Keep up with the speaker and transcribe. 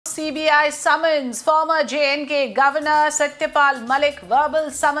CBI summons former J&K Governor Satyapal Malik. Verbal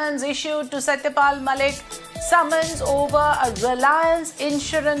summons issued to Satyapal Malik. Summons over a Reliance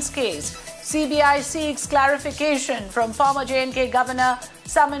Insurance case. CBI seeks clarification from former J&K Governor.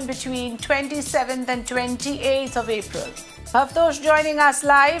 Summoned between 27th and 28th of April. Bhavtosh joining us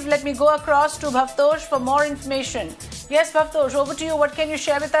live. Let me go across to Bhavtosh for more information. Yes, Bhavtosh, over to you. What can you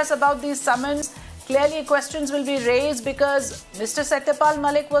share with us about these summons? Clearly, questions will be raised because Mr. Satyapal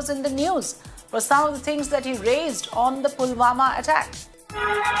Malik was in the news for some of the things that he raised on the Pulwama attack.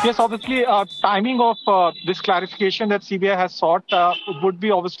 Yes, obviously, timing of this clarification that CBI has sought would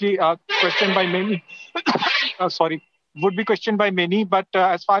be obviously questioned by many. Would be questioned by many. But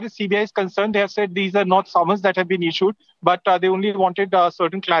as far as CBI is concerned, they have said these are not summons that have been issued, but they only wanted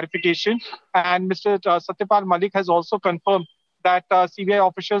certain clarification. And Mr. Satyapal Malik has also confirmed that CBI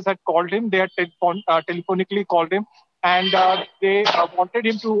officials had called him. They had telephonically called him, and they wanted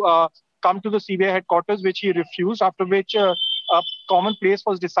him to come to the CBI headquarters, which he refused, after which a common place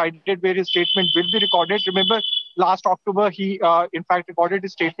was decided where his statement will be recorded. Remember, last October, he in fact recorded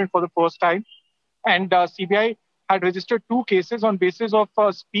his statement for the first time, and CBI had registered 2 cases on basis of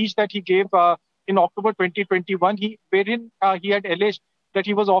a speech that he gave in October 2021, wherein he had alleged that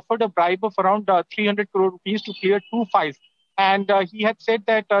he was offered a bribe of around 300 crore rupees to clear 2 files. And he had said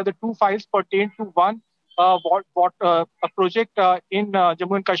that the 2 files pertained to one, a project in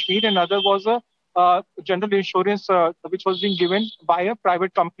Jammu and Kashmir, and another was a general insurance which was being given by a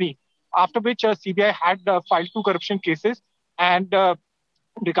private company. After which CBI had filed 2 corruption cases. And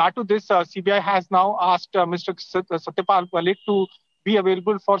regard to this, CBI has now asked Mr. Satyapal Malik to be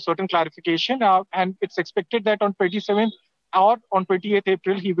available for certain clarification. And it's expected that on 27th or on 28th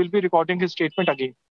April, he will be recording his statement again.